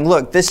just saying,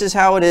 look, this is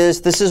how it is,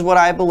 this is what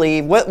I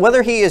believe.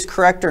 Whether he is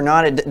correct or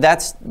not,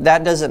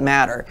 that doesn't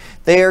matter.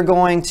 They're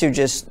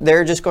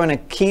just going to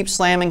keep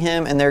slamming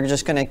him, and they're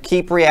just going to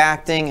keep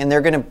reacting, and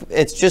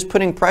it's just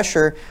putting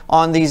pressure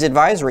on these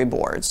advisory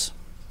boards.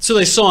 So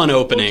they saw an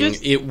opening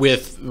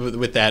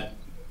with that,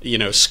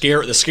 the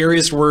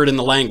scariest word in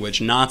the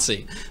language,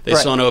 Nazi. They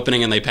saw an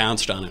opening and they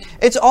pounced on it.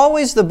 It's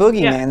always the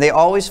boogeyman. Yeah. They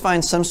always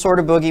find some sort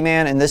of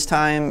boogeyman, and this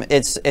time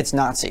it's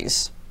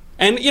Nazis.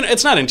 And,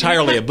 it's not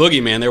entirely a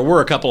boogeyman. There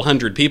were a couple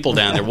hundred people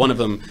down there. One of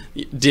them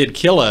did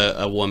kill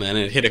a woman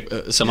and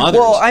hit some others.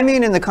 Well, I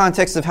mean in the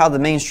context of how the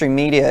mainstream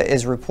media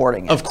is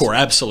reporting it. Of course,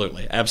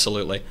 absolutely.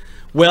 Absolutely.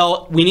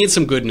 Well, we need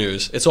some good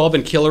news. It's all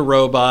been killer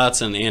robots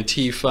and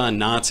Antifa and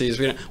Nazis.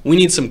 We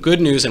need some good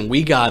news, and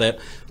we got it.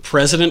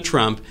 President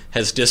Trump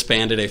has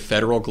disbanded a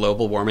federal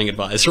global warming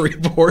advisory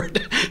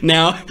board.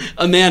 Now,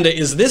 Amanda,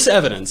 is this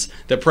evidence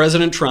that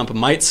President Trump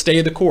might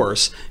stay the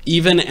course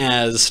even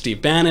as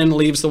Steve Bannon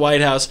leaves the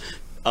White House?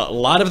 A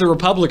lot of the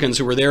Republicans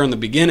who were there in the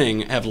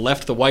beginning have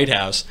left the White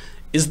House.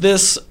 Is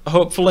this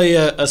hopefully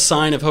a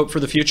sign of hope for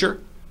the future?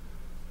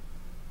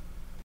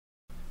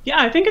 Yeah,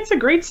 I think it's a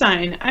great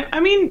sign. I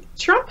mean,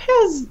 Trump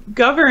has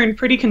governed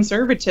pretty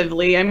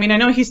conservatively. I mean, I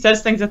know he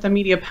says things that the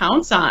media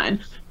pounce on,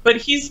 but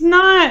he's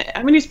not,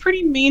 I mean, he's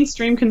pretty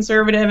mainstream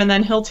conservative, and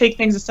then he'll take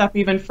things a step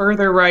even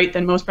further right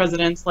than most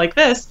presidents like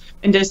this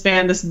and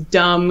disband this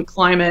dumb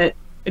climate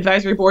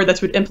advisory board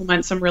that would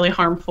implement some really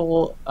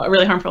harmful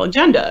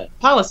agenda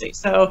policy.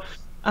 So,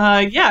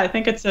 yeah, I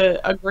think it's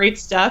a great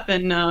step,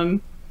 and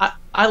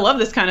I love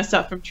this kind of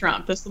stuff from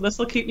Trump. This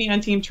will keep me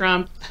on Team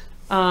Trump.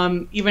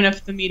 Even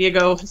if the media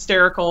go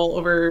hysterical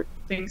over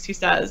things he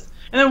says.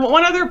 And then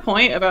one other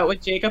point about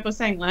what Jacob was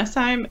saying last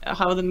time,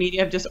 how the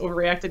media have just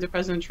overreacted to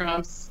President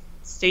Trump's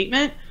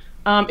statement.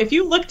 If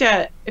you look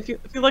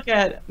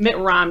at Mitt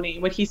Romney,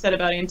 what he said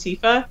about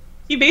Antifa,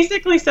 he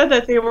basically said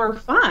that they were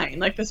fine,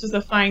 like this was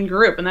a fine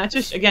group, and that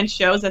just again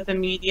shows that the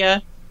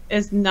media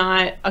is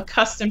not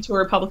accustomed to a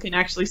Republican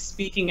actually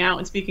speaking out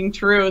and speaking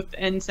truth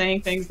and saying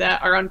things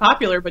that are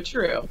unpopular but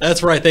true.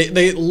 That's right.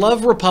 They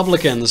love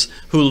Republicans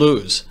who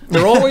lose.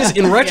 They're always,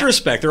 in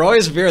retrospect, they're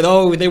always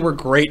they were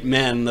great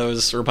men,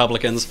 those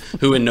Republicans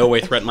who in no way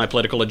threaten my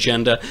political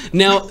agenda.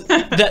 Now,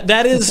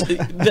 that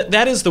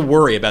is the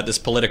worry about this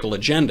political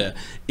agenda,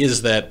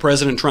 is that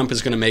President Trump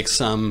is going to make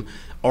some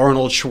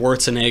Arnold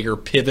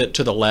Schwarzenegger pivot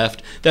to the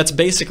left. That's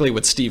basically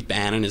what Steve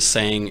Bannon is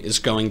saying is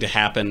going to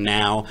happen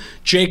now.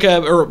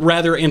 Jacob, or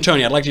rather,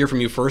 Antonio, I'd like to hear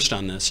from you first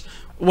on this.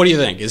 What do you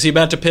think? Is he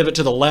about to pivot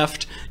to the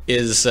left?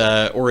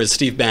 Or is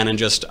Steve Bannon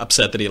just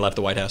upset that he left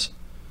the White House?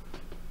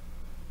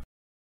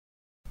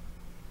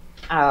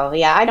 Oh,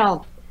 yeah, I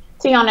don't.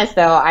 To be honest,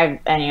 though,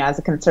 as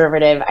a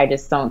conservative, I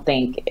just don't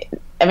think.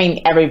 I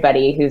mean,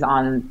 everybody who's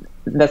on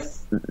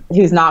this,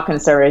 who's not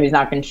conservative, who's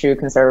not been true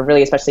conservative,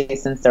 really, especially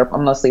since they're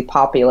mostly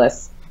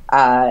populist,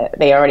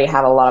 they already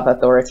have a lot of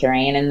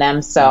authoritarian in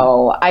them.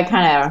 So I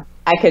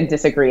could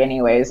disagree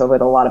anyways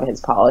with a lot of his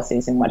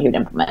policies and what he would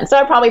implement. So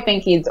I probably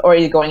think he's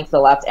already going to the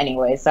left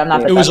anyway. So I'm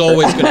not. It was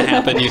always going to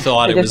happen. You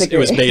thought it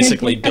was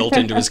basically built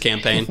into his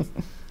campaign.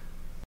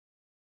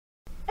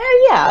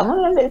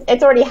 Yeah,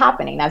 it's already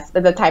happening. That's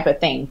the type of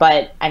thing.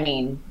 But I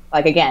mean,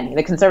 like again,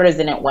 the conservatives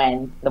didn't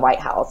win the White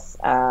House.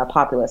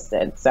 Populists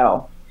did.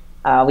 So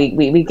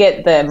we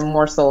get the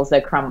morsels,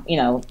 the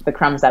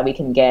crumbs that we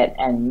can get,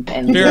 and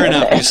fair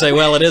enough. You say,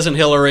 well, it isn't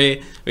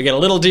Hillary. We get a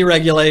little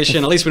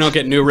deregulation. At least we don't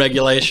get new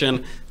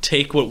regulation.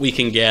 Take what we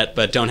can get,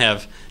 but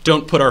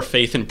don't put our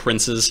faith in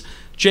princes.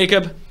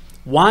 Jacob,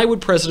 why would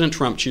President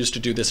Trump choose to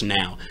do this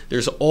now?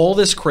 There's all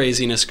this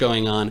craziness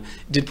going on.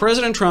 Did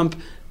President Trump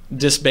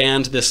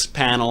disband this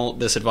panel,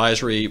 this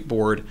advisory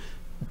board,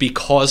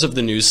 because of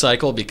the news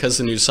cycle, because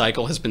the news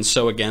cycle has been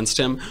so against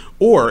him?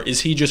 Or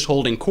is he just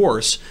holding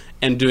course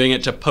and doing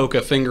it to poke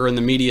a finger in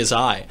the media's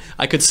eye?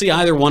 I could see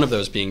either one of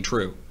those being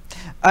true.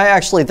 I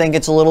actually think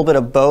it's a little bit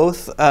of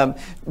both.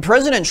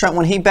 President Trump,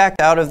 when he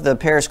backed out of the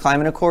Paris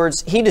Climate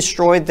Accords, he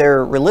destroyed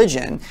their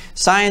religion.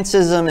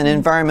 Scientism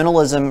and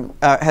environmentalism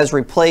has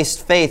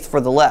replaced faith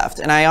for the left.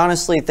 And I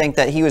honestly think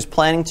that he was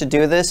planning to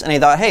do this, and he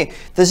thought, hey,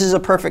 this is a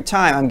perfect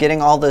time. I'm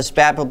getting all this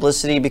bad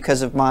publicity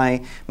because of my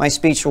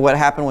speech for what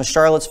happened with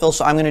Charlottesville,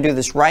 so I'm going to do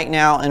this right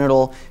now, and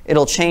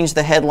it'll change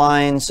the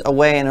headlines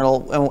away, and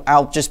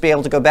I'll just be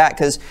able to go back.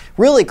 Because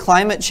really,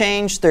 climate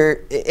change,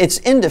 it's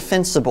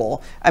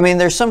indefensible. I mean,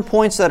 there's some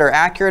points that are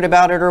accurate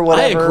about it or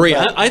whatever. I agree.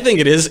 I think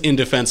it is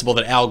indefensible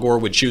that Al Gore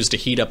would choose to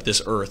heat up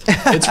this earth.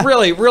 It's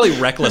really, really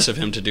reckless of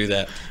him to do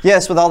that.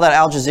 Yes, with all that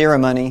Al Jazeera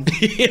money.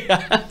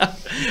 Yeah.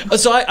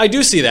 So I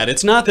do see that.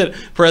 It's not that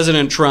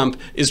President Trump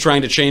is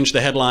trying to change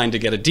the headline to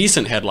get a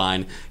decent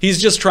headline.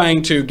 He's just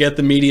trying to get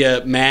the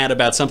media mad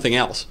about something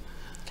else.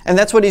 And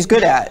that's what he's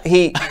good at.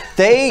 It's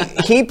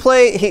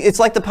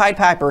like the Pied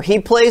Piper. He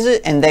plays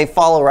it and they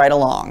follow right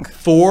along.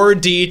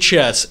 4D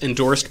chess,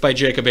 endorsed by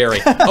Jacob Airy.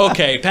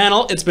 Okay,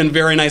 panel, it's been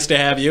very nice to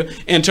have you.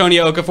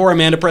 Antonio Okafor,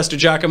 Amanda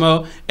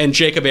Prestigiacomo, and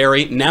Jacob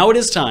Airy. Now it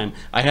is time.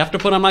 I have to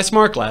put on my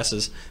smart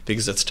glasses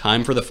because it's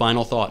time for the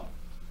final thought.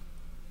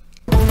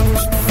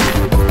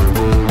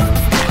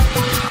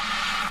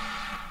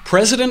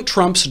 President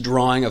Trump's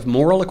drawing of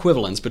moral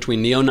equivalence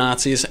between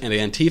neo-Nazis and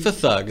Antifa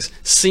thugs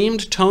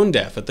seemed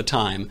tone-deaf at the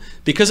time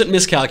because it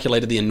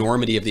miscalculated the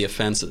enormity of the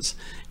offenses.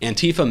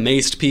 Antifa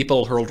maced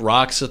people, hurled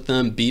rocks at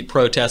them, beat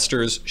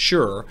protesters,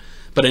 sure,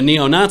 but a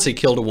neo-Nazi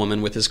killed a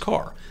woman with his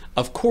car.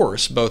 Of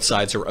course, both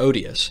sides are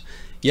odious.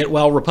 Yet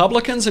while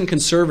Republicans and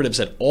conservatives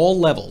at all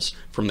levels,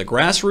 from the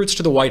grassroots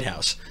to the White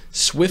House,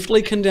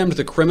 swiftly condemned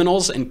the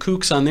criminals and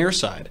kooks on their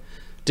side,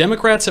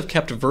 Democrats have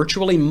kept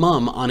virtually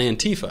mum on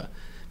Antifa.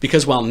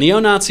 Because while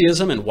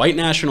neo-Nazism and white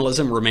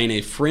nationalism remain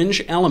a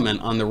fringe element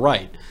on the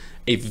right,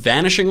 a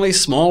vanishingly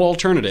small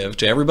alternative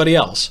to everybody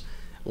else,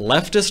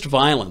 leftist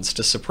violence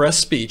to suppress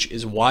speech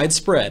is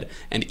widespread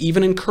and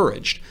even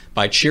encouraged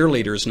by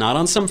cheerleaders not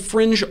on some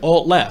fringe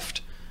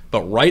alt-left,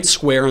 but right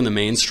square in the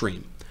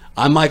mainstream.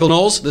 I'm Michael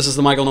Knowles. This is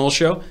The Michael Knowles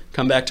Show.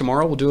 Come back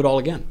tomorrow. We'll do it all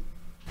again.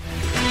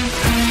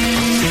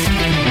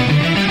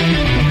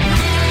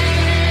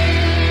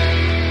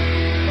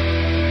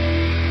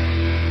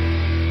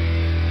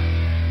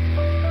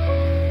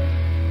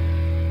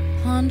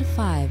 Pond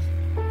 5.